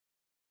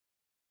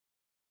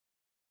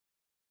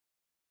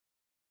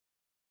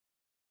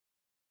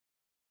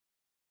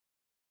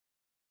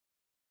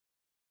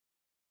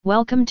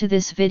Welcome to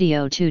this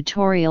video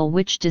tutorial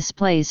which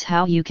displays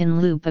how you can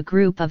loop a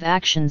group of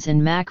actions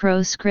in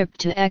macro script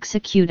to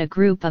execute a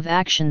group of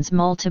actions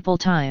multiple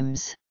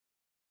times.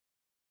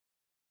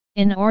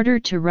 In order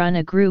to run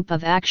a group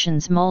of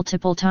actions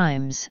multiple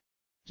times,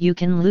 you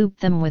can loop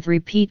them with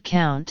repeat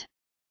count.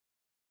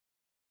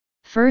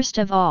 First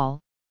of all,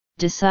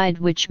 decide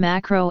which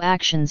macro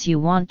actions you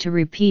want to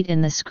repeat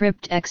in the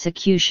script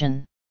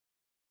execution.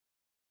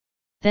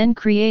 Then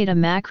create a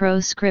macro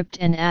script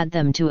and add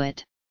them to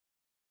it.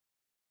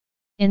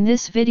 In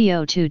this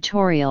video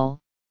tutorial,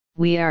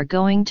 we are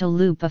going to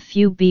loop a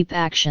few beep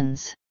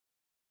actions.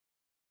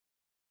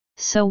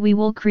 So we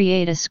will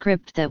create a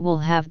script that will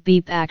have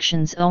beep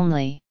actions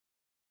only.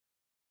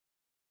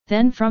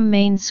 Then from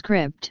main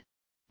script,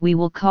 we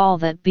will call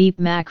that beep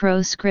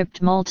macro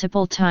script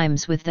multiple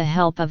times with the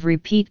help of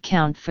repeat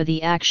count for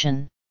the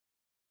action.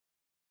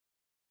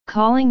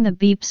 Calling the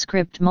beep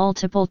script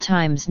multiple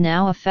times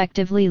now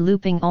effectively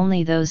looping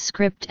only those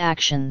script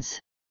actions.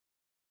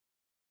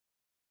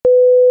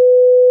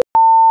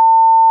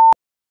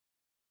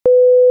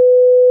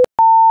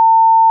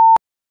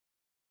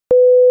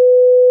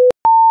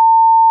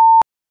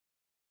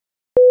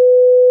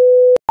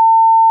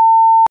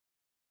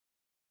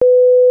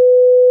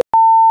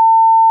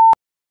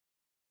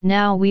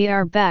 Now we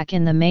are back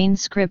in the main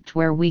script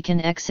where we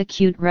can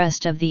execute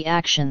rest of the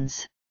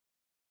actions.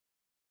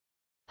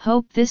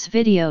 Hope this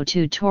video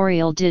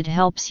tutorial did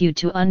helps you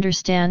to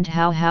understand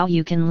how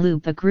you can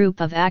loop a group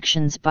of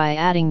actions by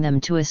adding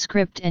them to a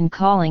script and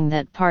calling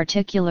that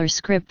particular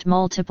script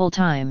multiple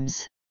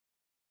times.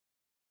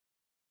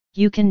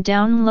 You can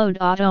download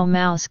Auto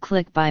Mouse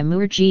Click by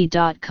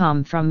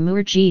MurGee.com from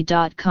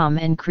MurGee.com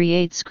and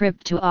create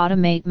script to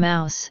automate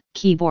mouse,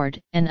 keyboard,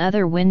 and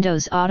other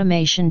Windows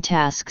automation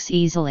tasks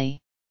easily.